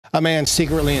A man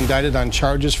secretly indicted on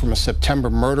charges from a September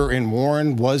murder in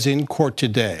Warren was in court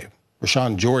today.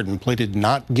 Rashawn Jordan pleaded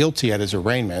not guilty at his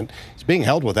arraignment. He's being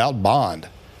held without bond.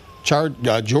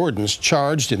 Jordan's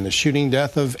charged in the shooting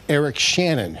death of Eric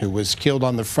Shannon, who was killed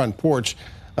on the front porch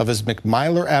of his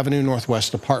McMyler Avenue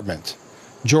Northwest apartment.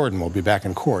 Jordan will be back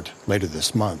in court later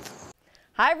this month.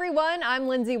 Hi everyone, I'm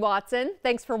Lindsay Watson.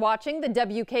 Thanks for watching the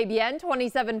WKBN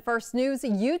 27 First News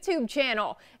YouTube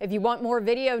channel. If you want more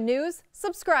video news,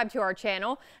 subscribe to our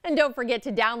channel. And don't forget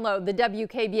to download the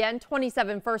WKBN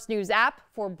 27 First News app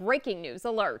for breaking news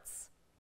alerts.